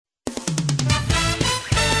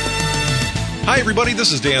Hi, everybody.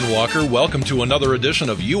 This is Dan Walker. Welcome to another edition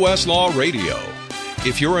of U.S. Law Radio.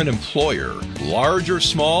 If you're an employer, large or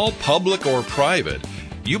small, public or private,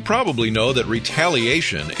 you probably know that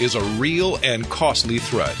retaliation is a real and costly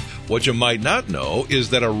threat. What you might not know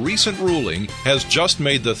is that a recent ruling has just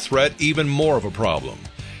made the threat even more of a problem.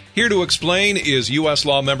 Here to explain is U.S.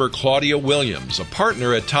 Law member Claudia Williams, a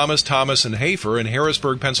partner at Thomas Hafer in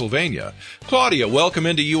Harrisburg, Pennsylvania. Claudia, welcome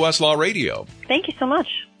into U.S. Law Radio. Thank you so much.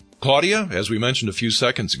 Claudia, as we mentioned a few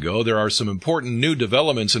seconds ago, there are some important new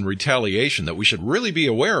developments in retaliation that we should really be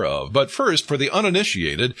aware of. But first, for the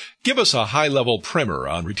uninitiated, give us a high-level primer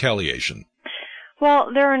on retaliation.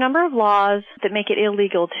 Well, there are a number of laws that make it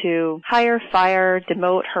illegal to hire, fire,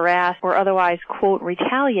 demote, harass, or otherwise, quote,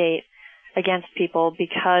 retaliate against people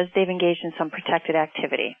because they've engaged in some protected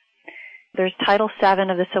activity. There's Title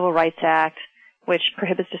VII of the Civil Rights Act, which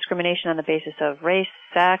prohibits discrimination on the basis of race,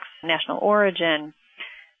 sex, national origin.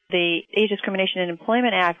 The Age Discrimination in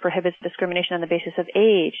Employment Act prohibits discrimination on the basis of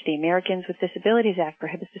age. The Americans with Disabilities Act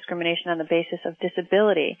prohibits discrimination on the basis of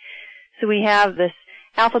disability. So we have this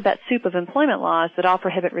alphabet soup of employment laws that all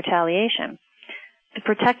prohibit retaliation. The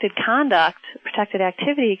protected conduct, protected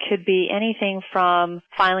activity could be anything from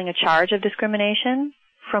filing a charge of discrimination,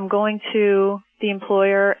 from going to the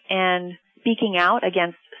employer and speaking out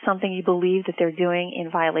against something you believe that they're doing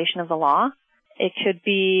in violation of the law. It could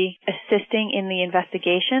be assisting in the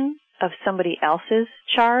investigation of somebody else's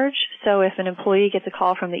charge. So if an employee gets a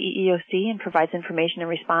call from the EEOC and provides information in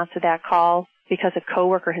response to that call because a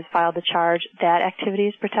coworker has filed the charge, that activity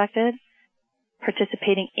is protected.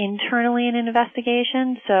 Participating internally in an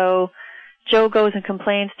investigation. So Joe goes and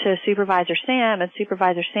complains to Supervisor Sam, and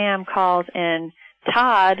Supervisor Sam calls in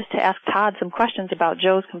Todd to ask Todd some questions about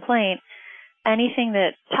Joe's complaint. Anything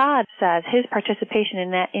that Todd says, his participation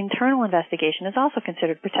in that internal investigation is also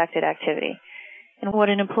considered protected activity. And what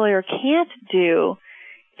an employer can't do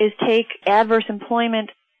is take adverse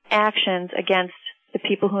employment actions against the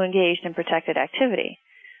people who engaged in protected activity.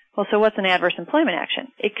 Well, so what's an adverse employment action?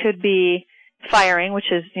 It could be firing,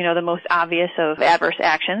 which is, the most obvious of adverse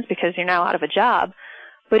actions because you're now out of a job.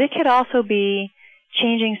 But it could also be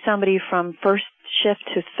changing somebody from first shift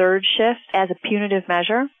to third shift as a punitive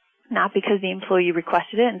measure. Not because the employee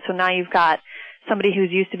requested it, and so now you've got somebody who's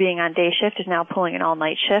used to being on day shift is now pulling an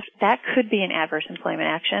all-night shift. That could be an adverse employment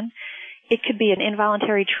action. It could be an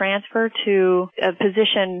involuntary transfer to a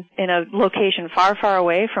position in a location far, far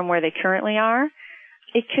away from where they currently are.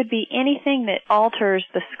 It could be anything that alters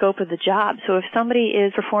the scope of the job. So if somebody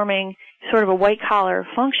is performing sort of a white-collar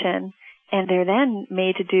function and they're then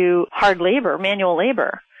made to do hard labor, manual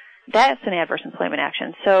labor, that's an adverse employment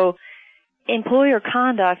action. So employer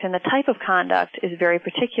conduct and the type of conduct is very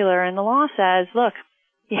particular, and the law says, look,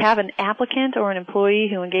 you have an applicant or an employee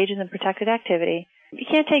who engages in protected activity. You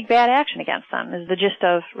can't take bad action against them, is the gist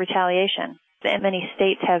of retaliation. And many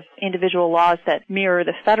states have individual laws that mirror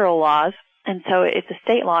the federal laws, and so it's a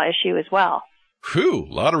state law issue as well. Whew,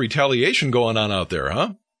 a lot of retaliation going on out there,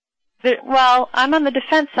 huh? Well, I'm on the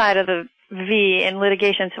defense side of the V in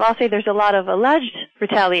litigation, so I'll say there's a lot of alleged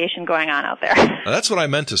retaliation going on out there. That's what I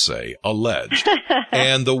meant to say, alleged.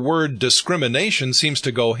 And the word discrimination seems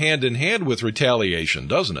to go hand in hand with retaliation,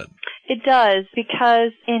 doesn't it? It does,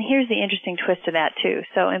 because, and here's the interesting twist to that too.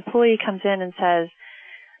 So employee comes in and says,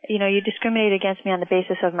 you discriminated against me on the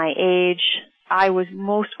basis of my age. I was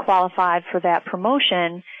most qualified for that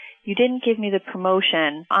promotion. You didn't give me the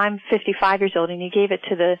promotion. I'm 55 years old, and you gave it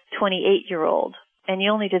to the 28-year-old. And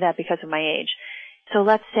you only did that because of my age. So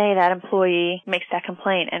let's say that employee makes that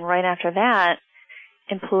complaint, and right after that,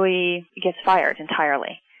 employee gets fired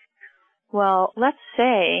entirely. Well, let's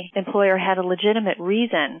say employer had a legitimate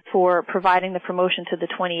reason for providing the promotion to the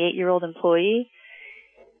 28-year-old employee.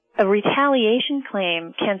 A retaliation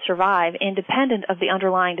claim can survive independent of the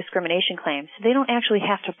underlying discrimination claim. So they don't actually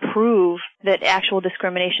have to prove that actual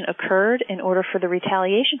discrimination occurred in order for the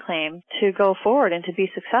retaliation claim to go forward and to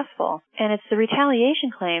be successful. And it's the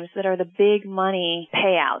retaliation claims that are the big money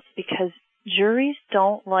payouts because juries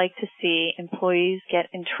don't like to see employees get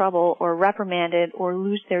in trouble or reprimanded or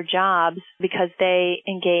lose their jobs because they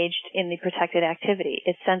engaged in the protected activity.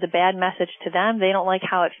 It sends a bad message to them. They don't like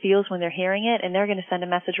how it feels when they're hearing it, and they're going to send a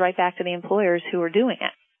message right back to the employers who are doing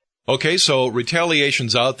it. Okay, so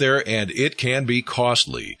retaliation's out there, and it can be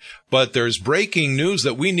costly. But there's breaking news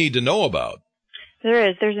that we need to know about. There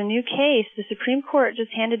is. There's a new case. The Supreme Court just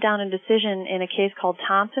handed down a decision in a case called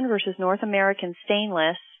Thompson versus North American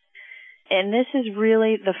Stainless. And this is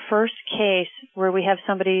really the first case where we have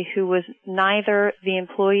somebody who was neither the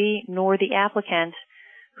employee nor the applicant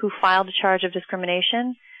who filed a charge of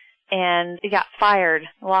discrimination and he got fired,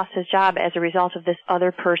 lost his job as a result of this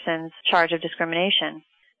other person's charge of discrimination.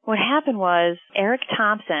 What happened was Eric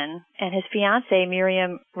Thompson and his fiancée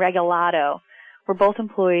Miriam Regalado were both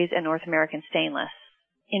employees at North American Stainless.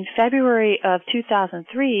 In February of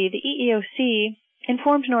 2003, the EEOC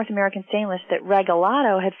informed North American Stainless that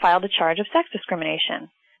Regalado had filed a charge of sex discrimination.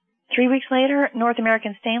 3 weeks later, North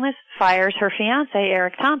American Stainless fires her fiancé,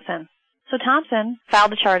 Eric Thompson. So Thompson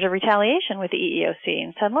filed a charge of retaliation with the EEOC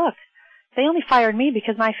and said, look, they only fired me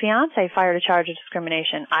because my fiancé fired a charge of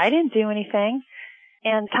discrimination. I didn't do anything.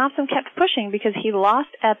 And Thompson kept pushing because he lost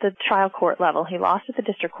at the trial court level. He lost at the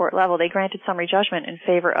district court level. They granted summary judgment in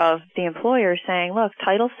favor of the employer, saying, look,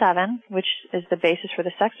 Title VII, which is the basis for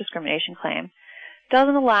the sex discrimination claim,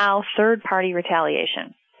 doesn't allow third-party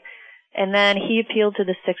retaliation. And then he appealed to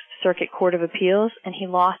the Sixth Circuit Court of Appeals, and he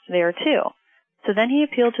lost there too. So then he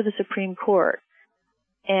appealed to the Supreme Court.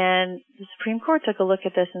 And the Supreme Court took a look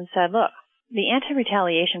at this and said, look, the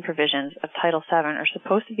anti-retaliation provisions of Title VII are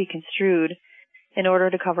supposed to be construed in order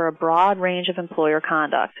to cover a broad range of employer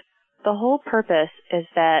conduct. The whole purpose is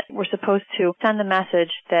that we're supposed to send the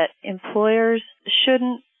message that employers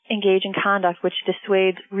shouldn't engage in conduct which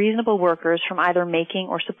dissuades reasonable workers from either making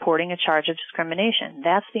or supporting a charge of discrimination.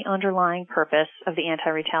 That's the underlying purpose of the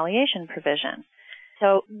anti-retaliation provision.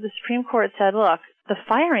 So the Supreme Court said, look, the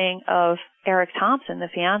firing of Eric Thompson, the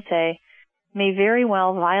fiancé, may very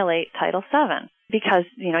well violate Title VII because,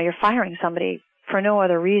 you're firing somebody for no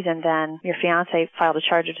other reason than your fiancé filed a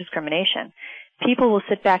charge of discrimination. People will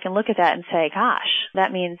sit back and look at that and say, gosh,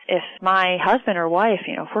 that means if my husband or wife,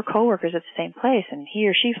 if we're coworkers at the same place and he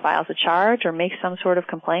or she files a charge or makes some sort of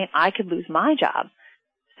complaint, I could lose my job.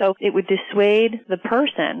 So it would dissuade the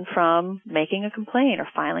person from making a complaint or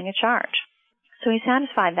filing a charge. So he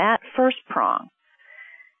satisfied that first prong.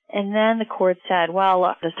 And then the court said, well,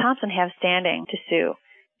 look, does Thompson have standing to sue?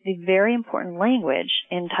 The very important language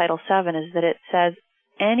in Title VII is that it says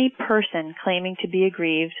any person claiming to be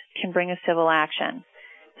aggrieved can bring a civil action.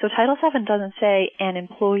 So Title VII doesn't say an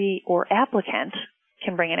employee or applicant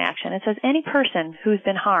can bring an action. It says any person who's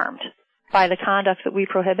been harmed by the conduct that we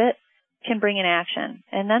prohibit can bring an action.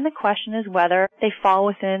 And then the question is whether they fall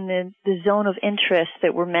within the zone of interest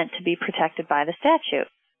that were meant to be protected by the statute.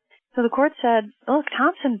 So the court said, look,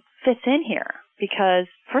 Thompson fits in here because,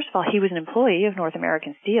 first of all, he was an employee of North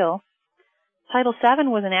American Steel. Title VII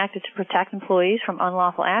was enacted to protect employees from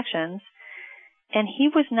unlawful actions, and he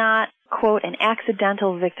was not, quote, an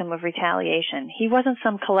accidental victim of retaliation. He wasn't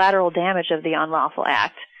some collateral damage of the unlawful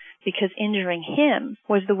act because injuring him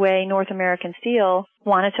was the way North American Steel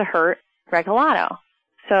wanted to hurt Regalado.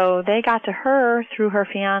 So they got to her through her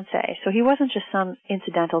fiancé. So he wasn't just some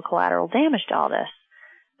incidental collateral damage to all this.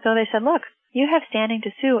 So they said, look, you have standing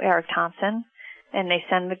to sue Eric Thompson. And they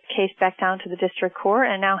send the case back down to the district court,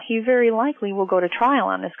 and now he very likely will go to trial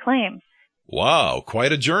on this claim. Wow,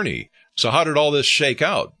 quite a journey. So how did all this shake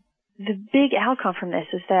out? The big outcome from this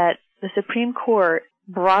is that the Supreme Court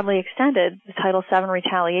broadly extended the Title VII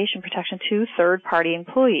retaliation protection to third-party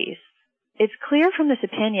employees. It's clear from this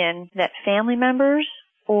opinion that family members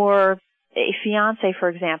or a fiancé, for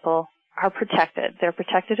example, are protected. They're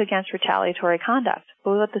protected against retaliatory conduct.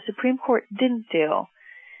 But what the Supreme Court didn't do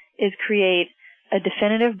is create a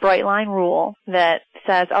definitive bright-line rule that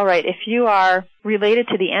says, all right, if you are related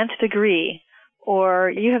to the nth degree or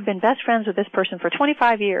you have been best friends with this person for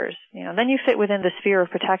 25 years, then you fit within the sphere of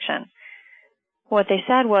protection. What they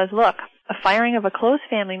said was, look, a firing of a close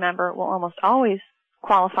family member will almost always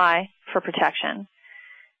qualify for protection,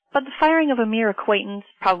 but the firing of a mere acquaintance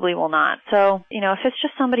probably will not. So, if it's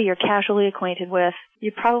just somebody you're casually acquainted with,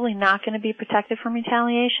 you're probably not going to be protected from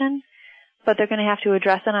retaliation, but they're going to have to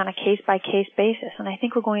address it on a case-by-case basis. And I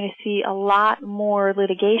think we're going to see a lot more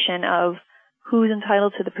litigation of who's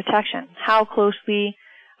entitled to the protection. How closely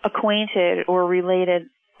acquainted or related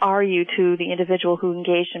are you to the individual who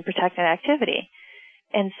engaged in protected activity?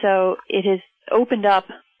 And so it has opened up,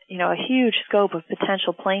 a huge scope of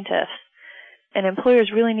potential plaintiffs. And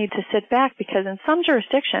employers really need to sit back because in some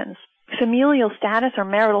jurisdictions, familial status or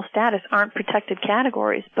marital status aren't protected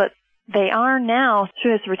categories, but they are now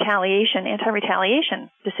through this anti-retaliation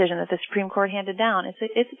decision that the Supreme Court handed down. It's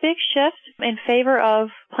a big shift in favor of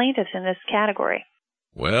plaintiffs in this category.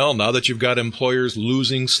 Well, now that you've got employers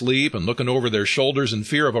losing sleep and looking over their shoulders in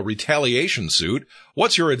fear of a retaliation suit,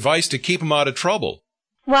 what's your advice to keep them out of trouble?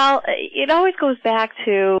 Well, it always goes back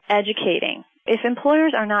to educating. If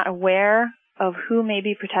employers are not aware of who may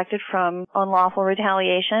be protected from unlawful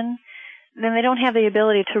retaliation, then they don't have the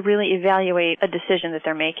ability to really evaluate a decision that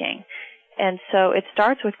they're making. And so it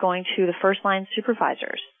starts with going to the first-line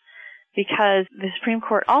supervisors. because the Supreme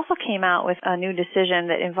Court also came out with a new decision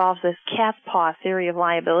that involves this cat's paw theory of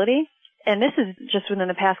liability. And this is just within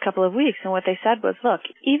the past couple of weeks. And what they said was, look,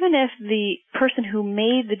 even if the person who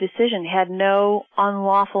made the decision had no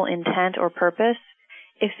unlawful intent or purpose,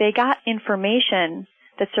 if they got information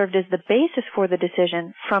that served as the basis for the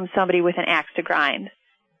decision from somebody with an axe to grind,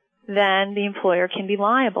 then the employer can be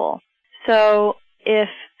liable. So if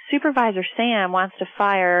Supervisor Sam wants to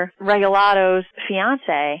fire Regalato's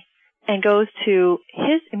fiance and goes to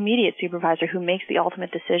his immediate supervisor who makes the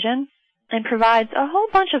ultimate decision and provides a whole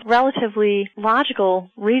bunch of relatively logical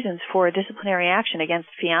reasons for a disciplinary action against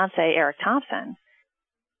fiance Eric Thompson,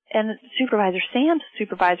 and Supervisor Sam's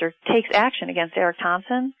supervisor takes action against Eric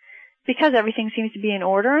Thompson because everything seems to be in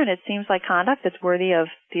order and it seems like conduct that's worthy of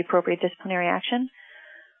the appropriate disciplinary action,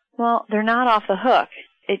 well, they're not off the hook.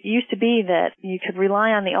 It used to be that you could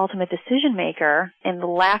rely on the ultimate decision maker and the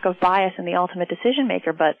lack of bias in the ultimate decision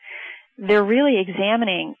maker, but they're really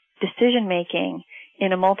examining decision making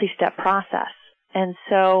in a multi-step process. And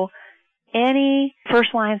so any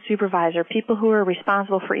first-line supervisor, people who are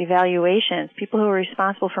responsible for evaluations, people who are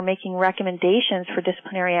responsible for making recommendations for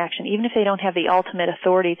disciplinary action, even if they don't have the ultimate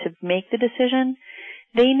authority to make the decision,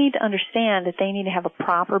 they need to understand that they need to have a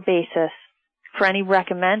proper basis for any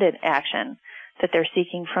recommended action that they're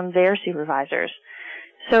seeking from their supervisors.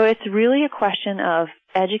 So it's really a question of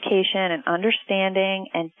education and understanding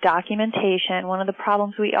and documentation. One of the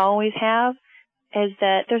problems we always have is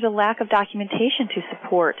that there's a lack of documentation to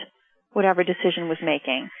support whatever decision was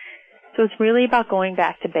making. So it's really about going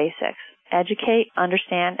back to basics. Educate,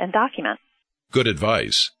 understand, and document. Good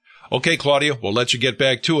advice. Okay, Claudia, we'll let you get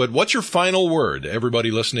back to it. What's your final word,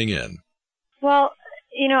 everybody listening in? Well,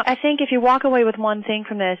 I think if you walk away with one thing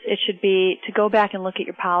from this, it should be to go back and look at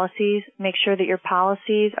your policies, make sure that your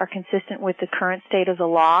policies are consistent with the current state of the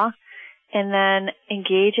law, and then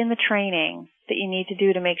engage in the training that you need to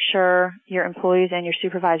do to make sure your employees and your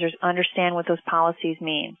supervisors understand what those policies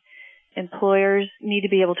mean. Employers need to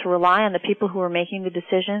be able to rely on the people who are making the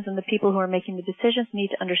decisions, and the people who are making the decisions need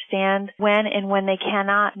to understand when and when they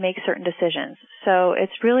cannot make certain decisions. So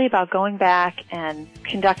it's really about going back and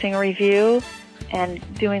conducting a review and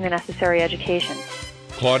doing the necessary education.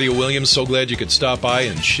 Claudia Williams, so glad you could stop by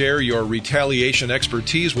and share your retaliation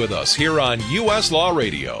expertise with us here on U.S. Law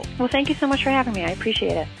Radio. Well, thank you so much for having me. I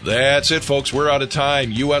appreciate it. That's it, folks. We're out of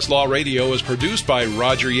time. U.S. Law Radio is produced by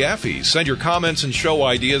Roger Yaffe. Send your comments and show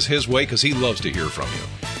ideas his way because he loves to hear from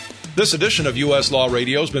you. This edition of U.S. Law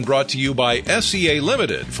Radio has been brought to you by SCA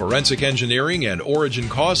Limited, forensic engineering and origin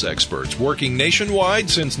cause experts working nationwide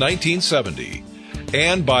since 1970.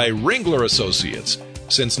 And by Ringler Associates.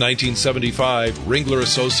 Since 1975, Ringler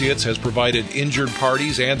Associates has provided injured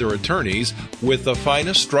parties and their attorneys with the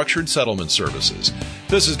finest structured settlement services.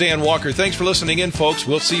 This is Dan Walker. Thanks for listening in, folks.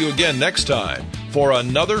 We'll see you again next time for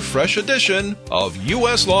another fresh edition of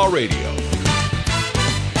U.S. Law Radio.